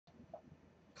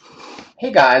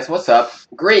Hey guys, what's up?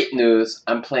 Great news!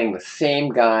 I'm playing the same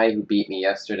guy who beat me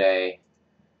yesterday.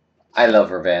 I love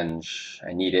revenge.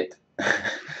 I need it.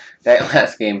 That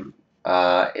last game,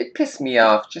 it pissed me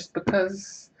off just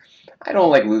because I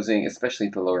don't like losing, especially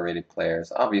to lower rated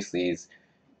players. Obviously,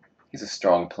 he's a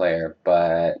strong player,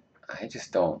 but I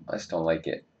just don't like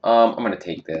it. I'm gonna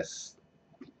take this.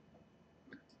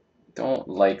 Don't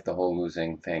like the whole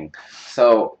losing thing.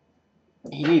 So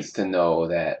he needs to know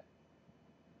that.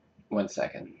 One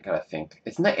second, gotta think.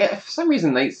 It's not for some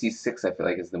reason knight c6. I feel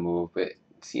like is the move, but it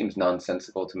seems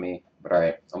nonsensical to me. But all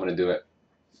right, I'm gonna do it.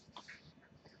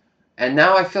 And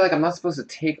now I feel like I'm not supposed to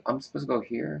take. I'm supposed to go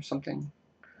here or something.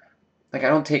 Like I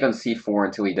don't take on c4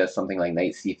 until he does something like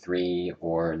knight c3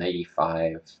 or knight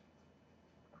e5,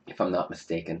 if I'm not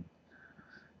mistaken.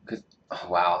 Cause oh,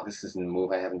 wow, this is a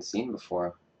move I haven't seen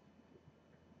before.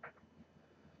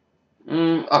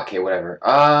 Okay, whatever.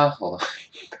 Hold on,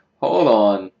 hold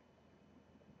on.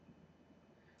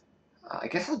 I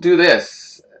guess I'll do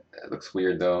this. It looks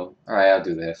weird though. All right, I'll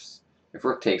do this. If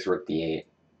rook takes rook d8.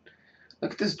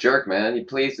 Look at this jerk, man. He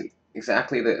plays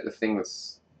exactly the thing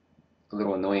that's a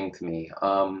little annoying to me.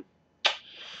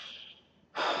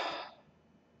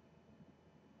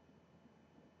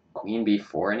 Queen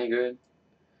b4 any good?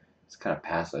 It's kind of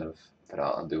passive, but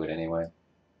I'll do it anyway.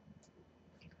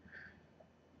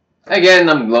 Again,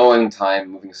 I'm low in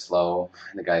time, moving slow.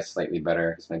 The guy's slightly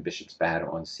better because my bishop's bad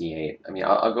on c8. I mean,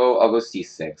 I'll go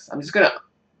c6. I'm just gonna.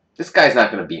 This guy's not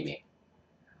gonna beat me.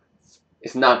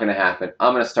 It's not gonna happen.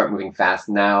 I'm gonna start moving fast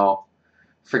now.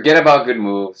 Forget about good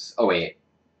moves. Oh wait,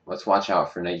 let's watch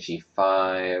out for knight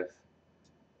g5.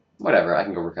 Whatever, I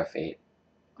can go rook f8.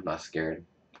 I'm not scared.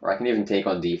 Or I can even take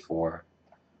on d4.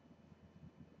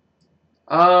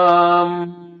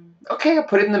 Okay, I'll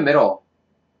put it in the middle.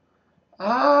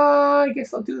 I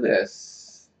guess I'll do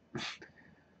this.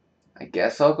 I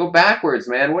guess I'll go backwards,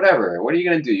 man. Whatever. What are you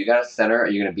gonna do? You got a center? Are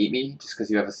you gonna beat me just because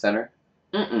you have a center?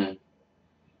 Mm-mm.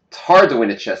 It's hard to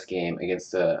win a chess game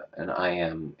against an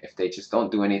IM if they just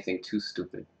don't do anything too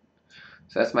stupid.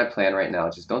 So that's my plan right now.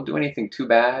 Just don't do anything too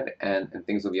bad, and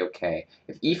things will be okay.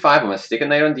 If e5, I'm gonna stick a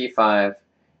knight on d5.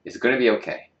 It's gonna be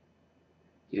okay.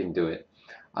 He didn't do it.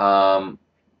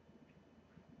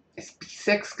 Is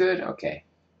b6 good? Okay.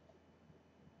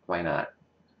 Why not?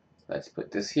 Let's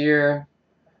put this here.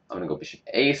 I'm going to go bishop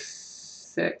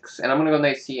a6, and I'm going to go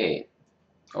knight c8.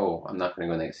 Oh, I'm not going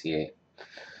to go knight c8.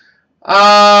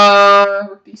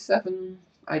 Rook d7.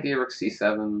 Idea rook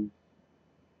c7.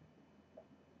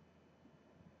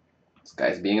 This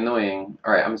guy's being annoying.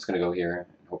 Alright, I'm just going to go here and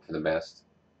hope for the best.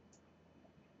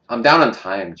 I'm down on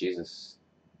time, Jesus.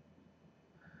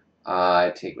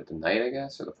 I take with the knight, I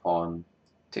guess, or the pawn.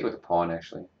 Take with the pawn,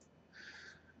 actually.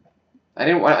 I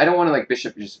don't want to like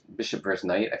bishop versus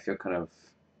knight. I feel kind of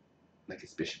like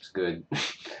his bishop's good.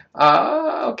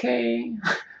 Okay.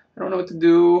 I don't know what to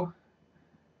do.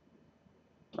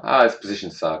 His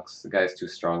position sucks. The guy's too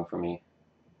strong for me.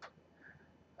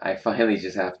 I finally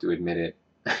just have to admit it.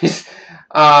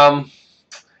 Knight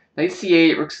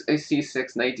c8, rook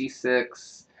c6, knight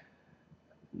d6.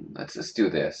 Let's just do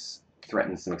this.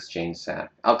 Threaten some exchange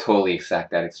sack. I'll totally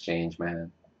exact that exchange,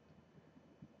 man.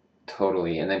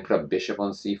 Totally. And then put a bishop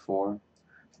on c4.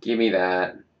 Give me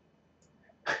that.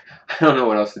 I don't know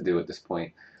what else to do at this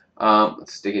point.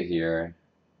 Let's stick it here.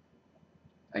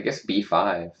 I guess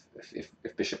b5 if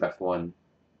bishop f1.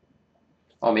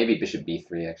 Oh, maybe bishop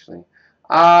b3 actually.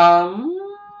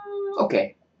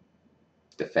 Okay.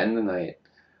 Defend the knight.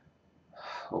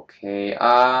 Okay.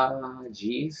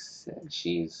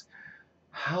 Jeez.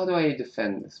 How do I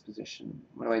defend this position?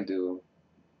 What do I do?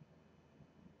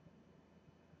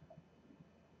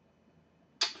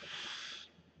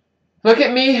 Look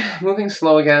at me, moving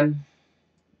slow again.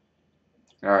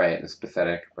 Alright, it's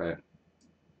pathetic, but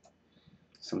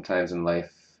sometimes in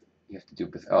life you have to do.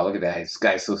 Oh, look at that. This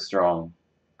guy's so strong.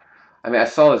 I mean, I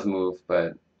saw his move,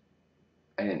 but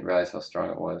I didn't realize how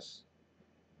strong it was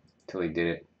until he did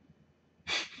it.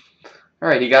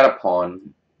 Alright, he got a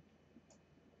pawn.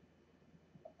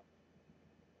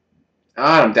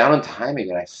 I'm down on time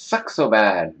again. I suck so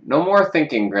bad. No more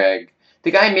thinking, Greg. The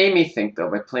guy made me think,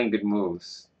 though, by playing good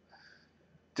moves.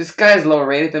 This guy's lower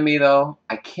rated than me, though.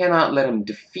 I cannot let him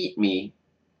defeat me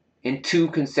in 2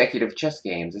 consecutive chess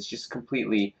games. It's just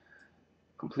completely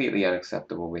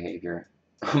unacceptable behavior.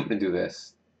 I'm gonna do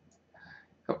this.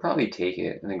 He'll probably take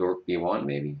it and then go rook b1,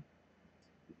 maybe.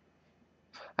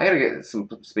 I gotta get some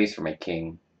space for my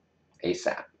king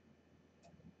ASAP.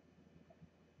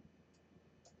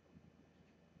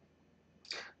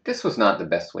 This was not the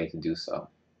best way to do so.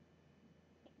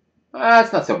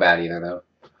 It's not so bad either, though.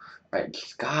 Right,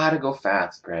 just gotta go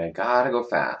fast, Greg. Gotta go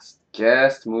fast.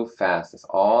 Just move fast. That's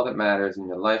all that matters in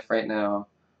your life right now.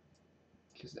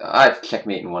 I've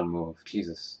checkmate in one move.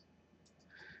 Jesus.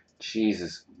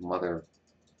 Jesus, mother.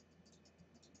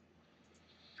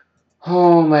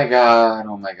 Oh my god,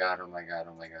 oh my god, oh my god,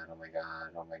 oh my god, oh my god,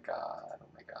 oh my god, oh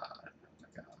my god, oh my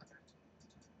god.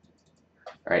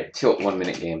 Alright, tilt 1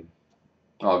 minute game.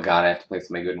 Oh god, I have to play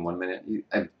somebody good in 1 minute.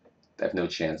 I have no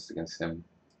chance against him.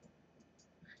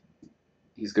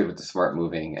 He's good with the smart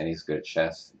moving, and he's good at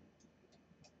chess.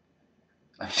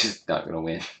 I'm just not gonna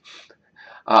win.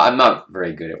 I'm not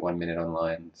very good at 1 minute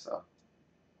online, so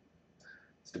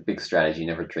it's the big strategy.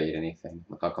 Never trade anything.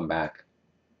 Look, I'll come back.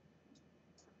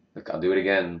 Look, I'll do it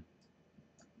again.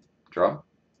 Draw.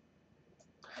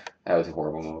 That was a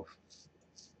horrible move.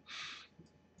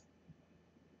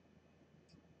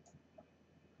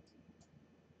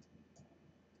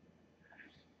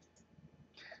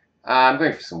 I'm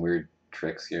going for some weird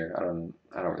tricks here. I don't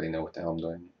really know what the hell I'm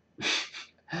doing.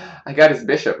 I got his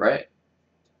bishop, right?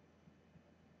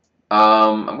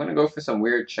 I'm gonna go for some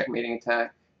weird checkmating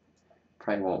attack.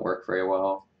 Probably won't work very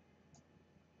well.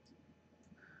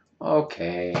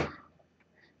 Okay.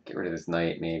 Get rid of this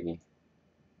knight, maybe.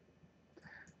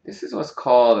 This is what's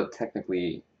called a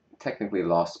technically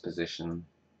lost position.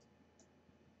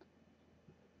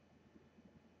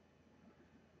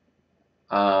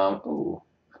 Ooh,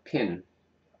 a pin.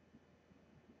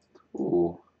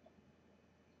 Ooh.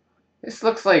 This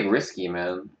looks like risky,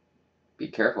 man. Be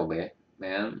careful,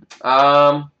 man.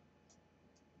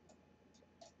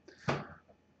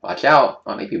 Watch out.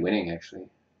 I might be winning, actually.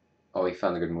 Oh, he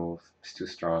found a good move. It's too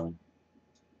strong.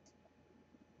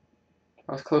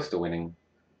 I was close to winning.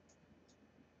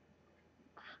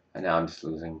 And now I'm just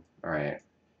losing. Alright.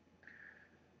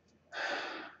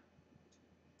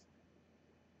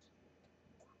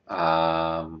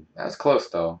 That was close,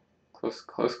 though.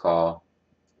 Close call.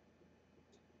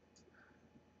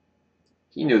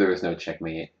 He knew there was no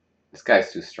checkmate. This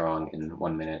guy's too strong in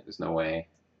 1 minute. There's no way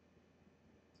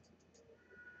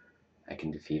I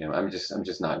can defeat him. I'm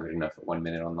just not good enough at 1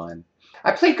 minute online.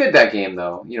 I played good that game,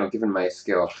 though. You know, given my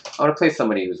skill. I want to play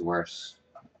somebody who's worse.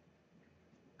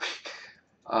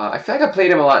 I feel like I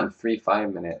played him a lot in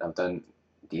 3-5 minute. I've done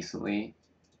decently.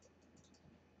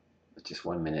 But just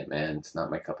 1 minute, man. It's not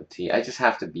my cup of tea. I just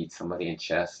have to beat somebody in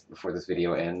chess before this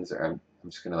video ends, or I'm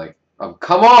just gonna like, oh,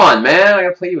 come on, man! I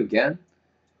gotta play you again.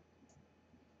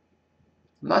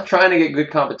 I'm not trying to get good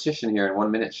competition here in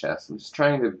 1 minute chess. I'm just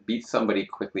trying to beat somebody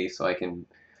quickly so I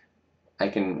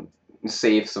can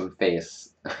save some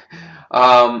face.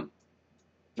 All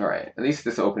right. At least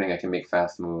this opening I can make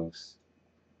fast moves.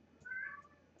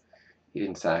 He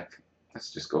didn't sack.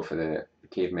 Let's just go for the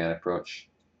caveman approach.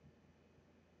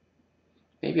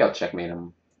 Maybe I'll checkmate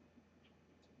him.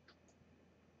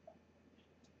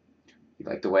 You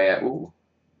like the way I ooh.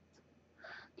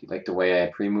 Do you like the way I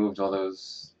pre-moved all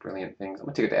those brilliant things? I'm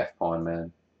gonna take it to F pawn,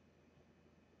 man.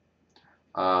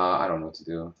 I don't know what to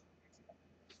do.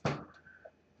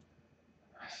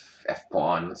 F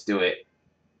pawn, let's do it.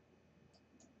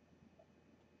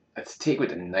 Let's take with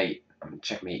the knight. I'm gonna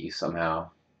checkmate you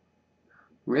somehow.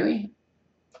 Really?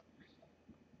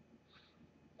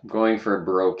 I'm going for a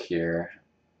baroque here.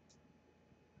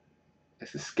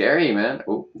 This is scary, man.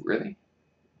 Oh, really?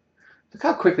 Look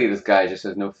how quickly this guy just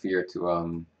has no fear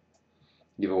to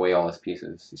give away all his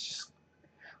pieces. It's just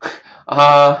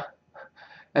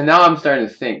and now I'm starting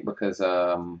to think because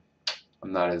I'm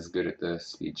not as good at the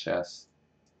speed chess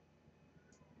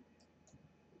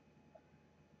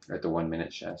or at the 1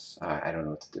 minute chess. I don't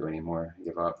know what to do anymore. I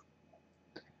give up.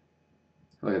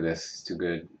 Look at this. It's too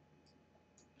good.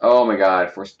 Oh my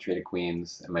god, forced to trade of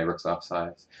queens and my rook's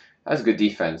offsides. That's good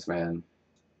defense, man.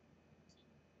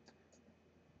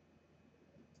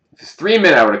 If it's 3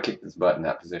 minutes, I would have kicked this butt in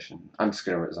that position. I'm just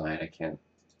gonna resign. I can't.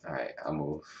 All right, I'll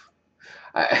move.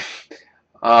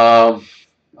 I'll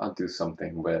do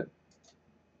something, but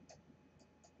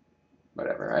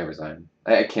whatever. I resign.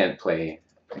 I can't play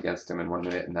against him in 1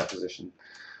 minute in that position.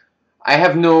 I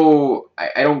have no.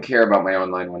 I don't care about my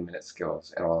online 1 minute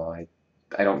skills at all. I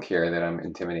don't care that I'm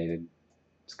intimidated.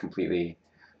 It's completely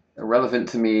irrelevant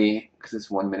to me because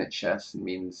it's 1 minute chess. It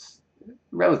means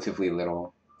relatively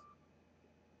little.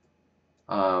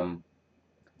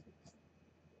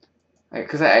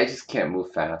 Because I just can't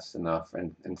move fast enough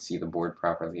and see the board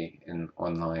properly in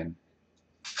online.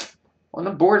 On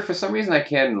the board, for some reason, I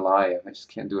can live. I just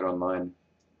can't do it online.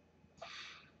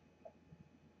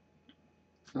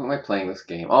 Who am I playing this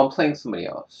game? Oh, I'm playing somebody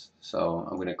else. So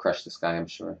I'm going to crush this guy, I'm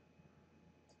sure.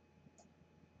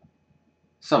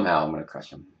 Somehow I'm going to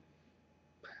crush him.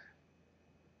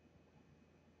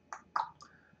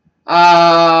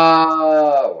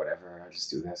 Whatever. I'll just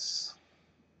do this.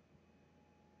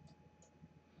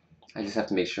 I just have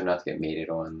to make sure not to get mated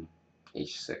on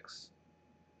h6.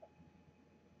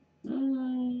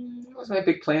 What was my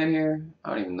big plan here? I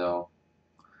don't even know.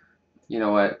 You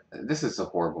know what? This is a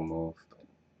horrible move.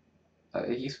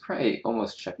 He's probably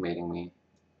almost checkmating me.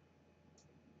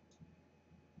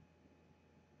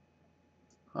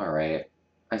 Alright.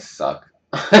 I suck.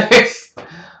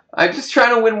 I'm just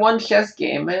trying to win one chess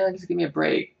game, man. Just give me a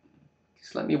break.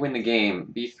 Just let me win the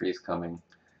game. B3 is coming.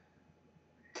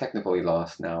 Technically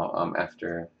lost now,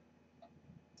 after...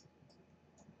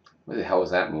 What the hell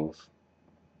was that move?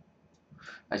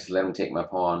 I just let him take my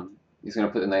pawn. He's going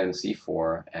to put the knight on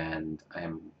c4, and I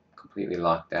am completely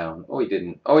locked down. Oh, he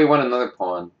didn't. Oh, he won another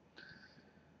pawn.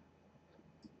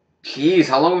 Jeez,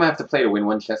 how long am I have to play to win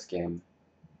one chess game?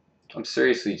 I'm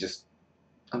seriously just...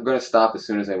 I'm going to stop as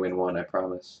soon as I win one, I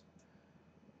promise.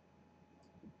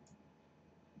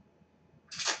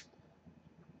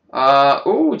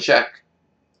 Ooh, check.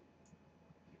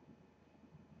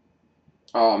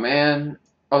 Oh, man.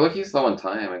 Oh, look, he's low on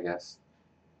time, I guess.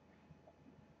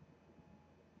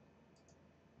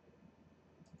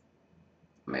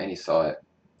 Man, he saw it.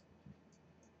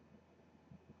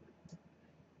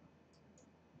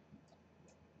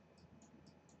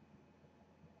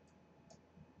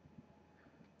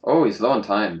 Oh, he's low on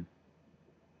time.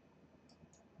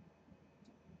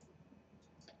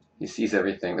 He sees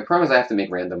everything. The problem is I have to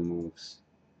make random moves.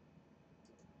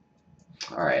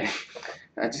 Alright.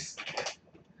 I just...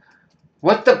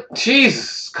 What the...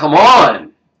 Jesus! Come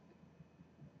on!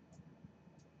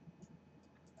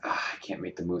 I can't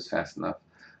make the moves fast enough.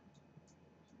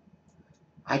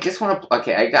 I just want to...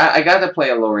 Okay, I got to play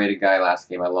a low-rated guy last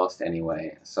game. I lost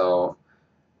anyway. So,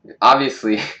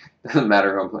 obviously, it doesn't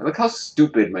matter who I'm playing. Look how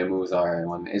stupid my moves are.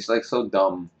 It's like so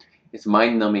dumb. It's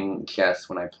mind-numbing chess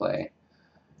when I play.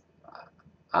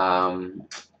 I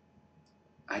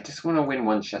just want to win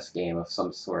one chess game of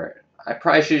some sort. I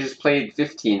probably should have just played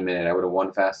 15-minute. I would have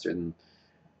won faster than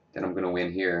I'm going to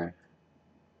win here.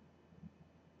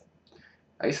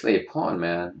 Isolate pawn,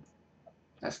 man.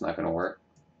 That's not going to work.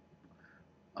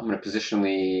 I'm going to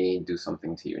positionally do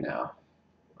something to you now.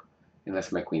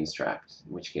 Unless my queen's trapped.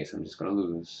 In which case, I'm just going to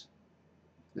lose.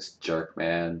 This jerk,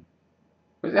 man.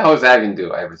 What the hell is that going to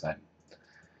do? I resign.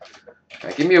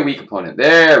 Alright, give me a weak opponent.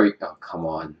 There we go. Oh, come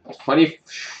on. 20...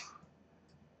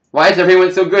 Why is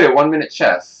everyone so good at 1-minute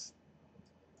chess?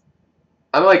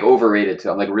 I'm like overrated too.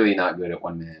 I'm like really not good at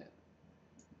 1 minute.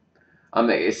 I'm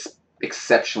like,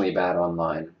 exceptionally bad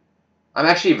online. I'm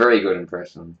actually very good in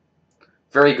person.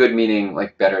 Very good meaning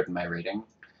like better than my rating.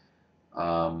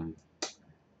 Online,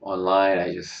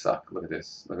 I just suck. Look at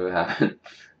this. Look at what happened.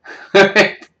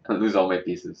 I lose all my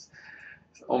pieces.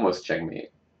 It's almost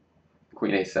checkmate.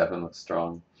 Queen a7 looks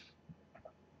strong.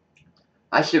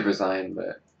 I should resign,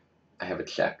 but I have a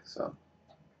check, so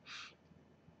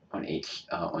on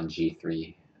on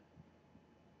g3.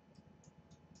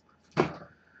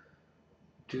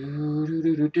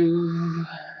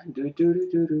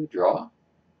 Draw?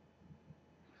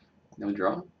 No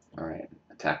draw? Alright.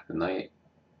 Attack the knight.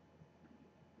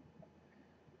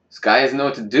 This guy doesn't know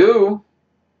what to do.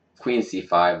 Queen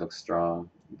c5 looks strong.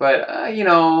 But, you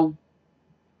know,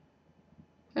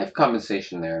 I have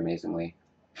compensation there, amazingly.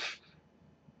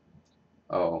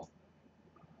 Oh.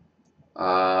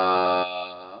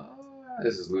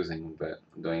 This is losing, but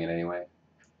I'm doing it anyway.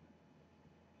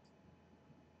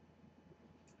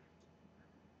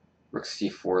 Rook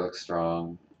c4 looks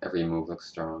strong. Every move looks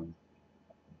strong.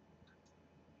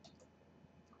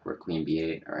 Rook queen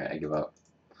b8. Alright, I give up.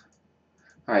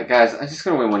 Alright, guys, I'm just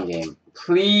gonna win one game.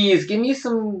 Please, give me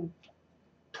some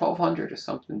 1200 or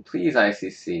something. Please,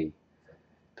 ICC.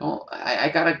 Don't...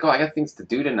 I gotta go. I got things to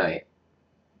do tonight.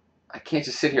 I can't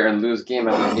just sit here and lose game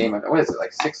after game. What is it,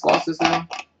 like 6 losses now?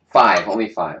 5. Only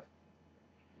 5.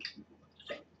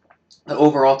 But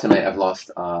overall tonight, I've lost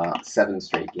 7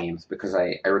 straight games because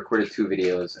I recorded 2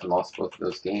 videos and lost both of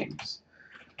those games.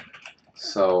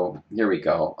 So, here we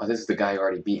go. Oh, this is the guy who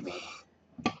already beat me.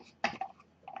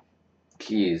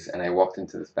 Jeez, and I walked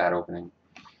into this bad opening.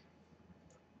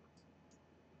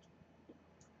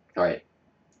 Alright.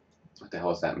 What the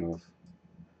hell is that move?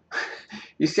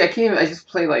 You see, I just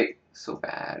play, like, so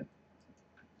bad.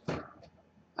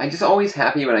 I'm just always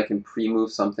happy when I can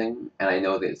pre-move something, and I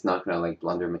know that it's not going to, like,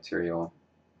 blunder material.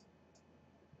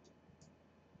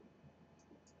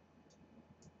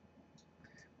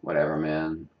 Whatever,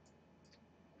 man.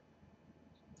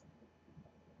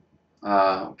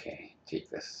 Okay. Take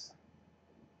this.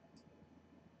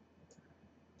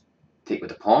 Take with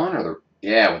the pawn, or the...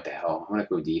 Yeah, what the hell. I'm going to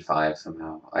go d5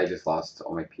 somehow. I just lost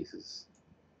all my pieces.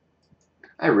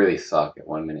 I really suck at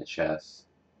 1 minute chess.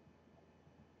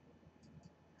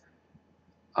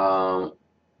 Alright,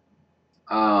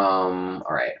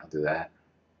 I'll do that.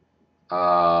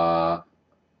 I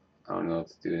don't know what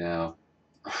to do now.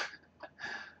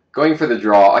 Going for the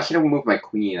draw. I should have moved my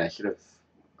queen. I should have...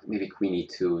 Maybe queen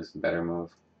e2 is the better move.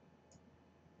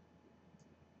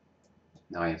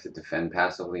 Now I have to defend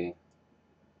passively.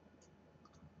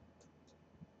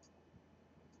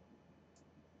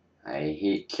 I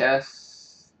hate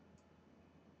chess.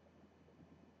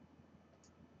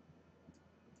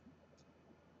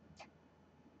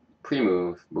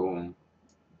 Pre-move. Boom.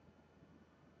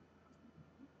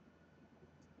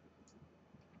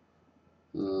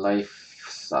 Life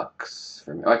sucks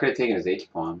for me. Oh, I could have taken his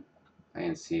h-pawn. I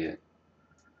didn't see it.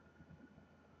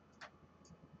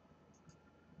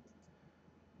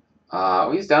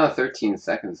 He's down to 13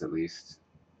 seconds at least.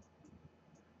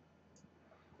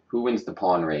 Who wins the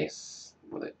pawn race?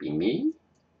 Will it be me?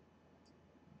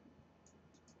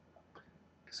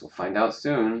 Guess we'll find out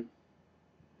soon.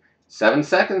 7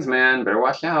 seconds, man. Better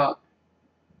watch out.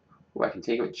 Ooh, I can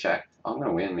take it with check. Oh, I'm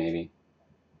gonna win, maybe.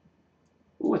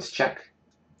 Ooh, it's check.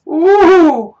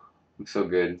 Ooh! I'm so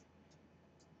good.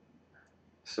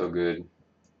 So good.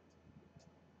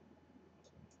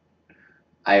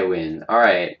 I win.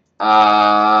 Alright.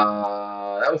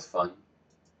 That was fun.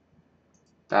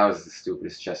 That was the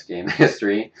stupidest chess game in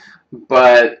history.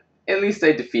 But at least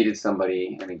I defeated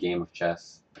somebody in a game of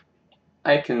chess.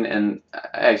 And I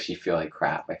actually feel like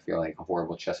crap. I feel like a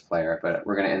horrible chess player, but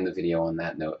we're going to end the video on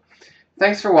that note.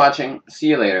 Thanks for watching. See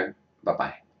you later.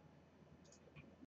 Bye-bye.